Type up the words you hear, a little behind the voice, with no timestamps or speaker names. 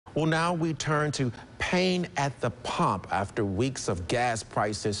Well, now we turn to pain at the pump after weeks of gas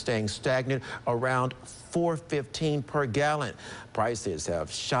prices staying stagnant around $4.15 per gallon. Prices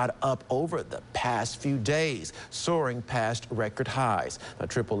have shot up over the past few days, soaring past record highs. Now,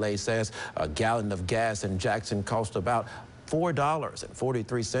 AAA says a gallon of gas in Jackson cost about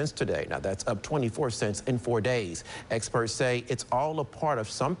 $4.43 today. Now that's up 24 cents in 4 days. Experts say it's all a part of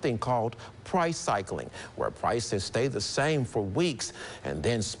something called price cycling, where prices stay the same for weeks and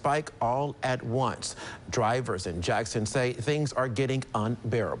then spike all at once. Drivers in Jackson say things are getting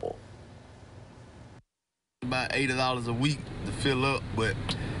unbearable. About $80 a week to fill up, but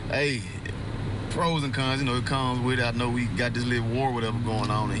hey, pros and cons, it comes with it. I know we got this little war whatever going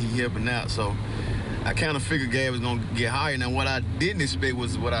on and he helping out, so I kind of figured gas was going to get higher. Now, what I didn't expect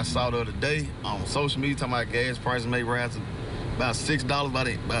was what I saw the other day on social media, talking about gas prices may rise to about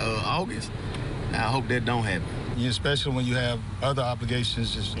 $6 by August. Now, I hope that don't happen. Yeah, especially when you have other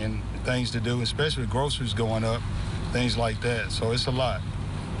obligations and things to do, especially with groceries going up, things like that. So it's a lot.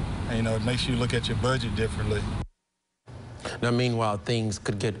 And, it makes you look at your budget differently. Now, meanwhile, things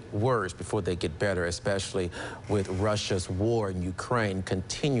could get worse before they get better, especially with Russia's war in Ukraine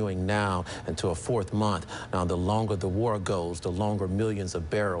continuing now into a fourth month. Now, the longer the war goes, the longer millions of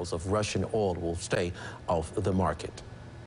barrels of Russian oil will stay off the market.